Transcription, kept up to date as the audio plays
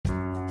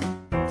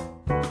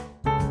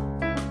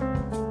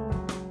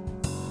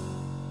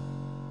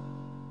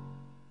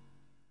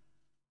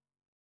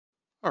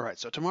right,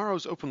 so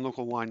tomorrow's open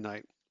local wine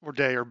night, or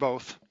day, or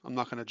both. I'm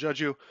not going to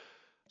judge you.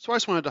 So I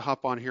just wanted to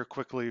hop on here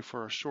quickly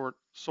for a short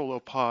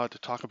solo pod to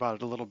talk about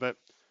it a little bit.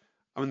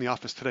 I'm in the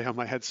office today on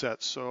my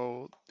headset,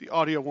 so the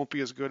audio won't be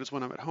as good as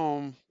when I'm at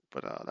home,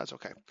 but that's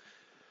okay.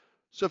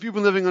 So if you've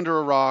been living under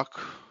a rock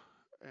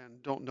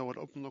and don't know what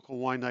open local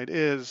wine night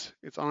is,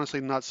 it's honestly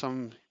not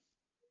some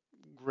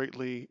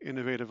greatly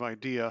innovative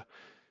idea.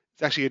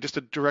 It's actually just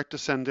a direct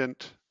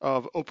descendant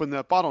of Open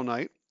That Bottle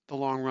Night, the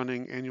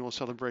long-running annual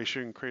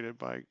celebration created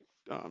by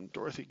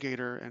Dorothy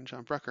Gator and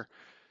John Brecker.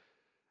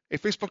 A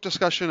Facebook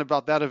discussion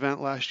about that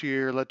event last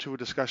year led to a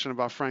discussion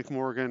about Frank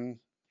Morgan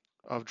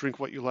of Drink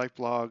What You Like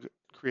blog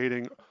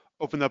creating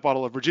Open That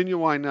Bottle of Virginia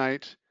Wine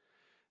Night.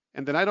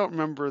 And then I don't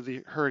remember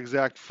her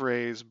exact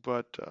phrase,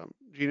 but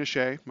Gina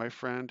Shea, my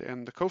friend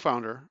and the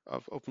co-founder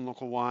of Open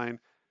Local Wine,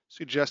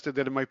 suggested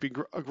that it might be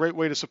a great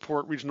way to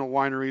support regional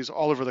wineries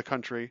all over the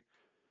country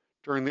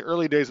during the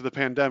early days of the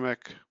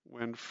pandemic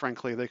when,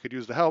 frankly, they could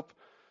use the help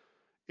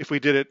if we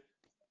did it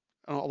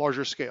on a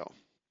larger scale.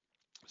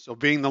 So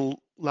being the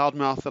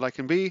loudmouth that I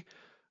can be,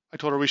 I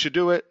told her we should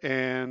do it,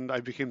 and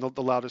I became the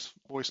loudest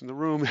voice in the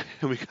room,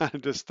 and we kind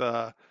of just,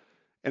 and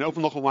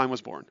Open Local Wine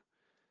was born.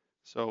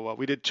 So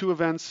we did 2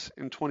 events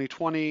in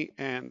 2020,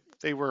 and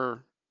they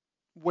were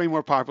way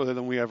more popular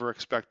than we ever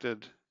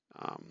expected.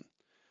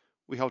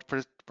 We helped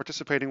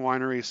participating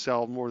wineries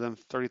sell more than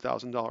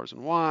 $30,000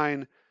 in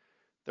wine.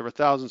 There were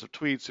thousands of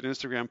tweets and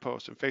Instagram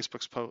posts and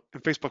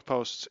Facebook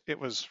posts. It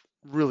was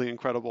really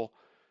incredible.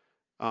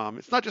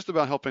 It's not just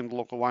about helping the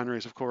local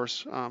wineries, of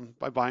course,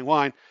 by buying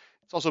wine.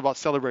 It's also about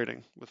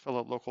celebrating with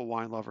fellow local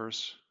wine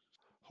lovers.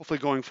 Hopefully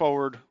going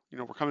forward,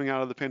 we're coming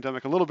out of the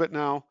pandemic a little bit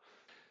now,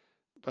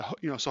 but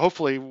so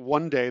hopefully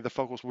one day the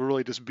focus will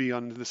really just be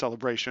on the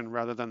celebration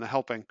rather than the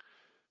helping.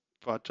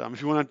 But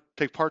if you want to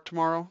take part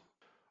tomorrow,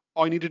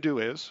 all you need to do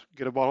is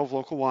get a bottle of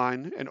local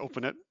wine and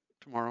open it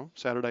tomorrow,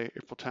 Saturday,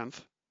 April 10th.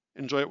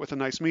 Enjoy it with a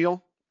nice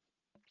meal,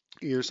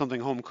 either something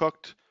home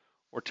cooked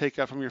or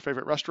takeout from your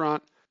favorite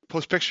restaurant.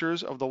 Post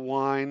pictures of the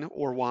wine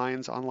or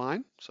wines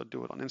online. So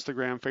do it on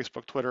Instagram,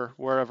 Facebook, Twitter,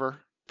 wherever.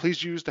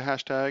 Please use the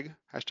hashtag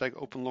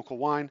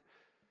 #OpenLocalWine.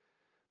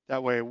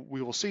 That way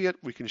we will see it,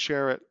 we can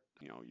share it.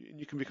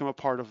 You can become a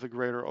part of the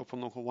greater Open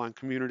Local Wine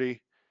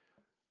community.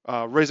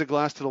 Raise a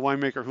glass to the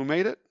winemaker who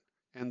made it,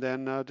 and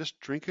then just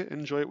drink it and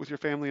enjoy it with your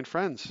family and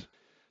friends.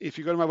 If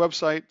you go to my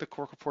website,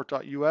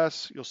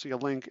 thecorkreport.us, you'll see a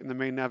link in the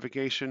main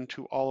navigation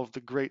to all of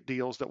the great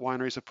deals that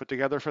wineries have put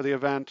together for the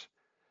event.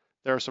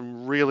 There are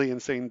some really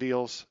insane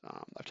deals.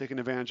 I've taken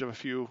advantage of a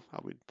few.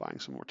 I'll be buying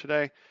some more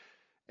today.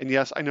 And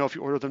yes, I know if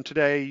you order them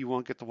today, you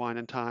won't get the wine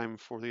in time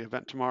for the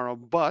event tomorrow,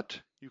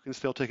 but you can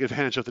still take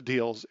advantage of the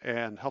deals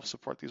and help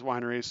support these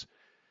wineries.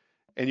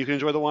 And you can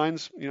enjoy the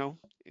wines,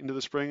 into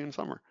the spring and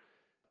summer.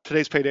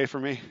 Today's payday for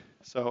me,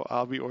 so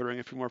I'll be ordering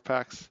a few more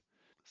packs.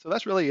 So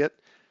that's really it.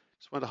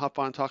 Just wanted to hop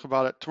on and talk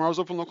about it. Tomorrow's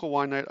Open Local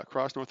Wine Night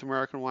across North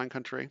American wine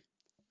country.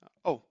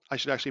 Oh, I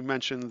should actually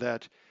mention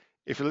that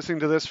if you're listening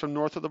to this from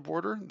north of the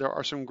border, there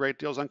are some great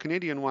deals on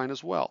Canadian wine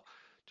as well.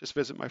 Just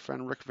visit my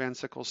friend Rick Van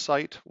Sickle's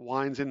site,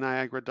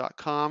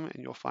 winesinniagara.com,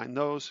 and you'll find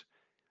those.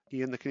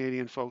 He and the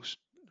Canadian folks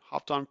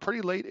hopped on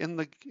pretty late in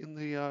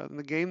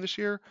the game this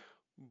year,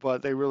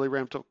 but they really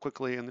ramped up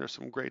quickly, and there's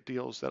some great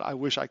deals that I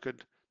wish I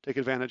could take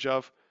advantage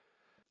of.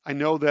 I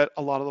know that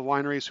a lot of the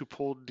wineries who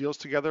pulled deals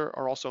together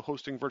are also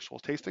hosting virtual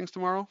tastings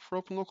tomorrow for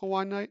Open Local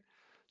Wine Night,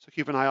 so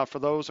keep an eye out for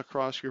those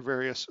across your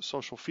various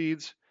social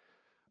feeds.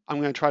 I'm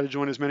going to try to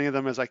join as many of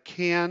them as I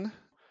can.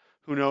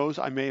 Who knows?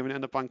 I may even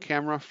end up on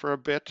camera for a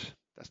bit.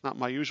 That's not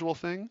my usual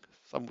thing.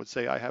 Some would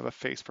say I have a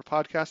face for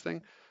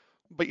podcasting,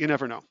 but you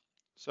never know.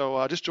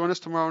 So just join us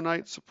tomorrow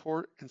night,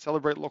 support and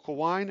celebrate local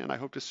wine, and I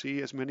hope to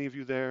see as many of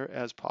you there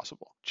as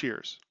possible.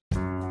 Cheers.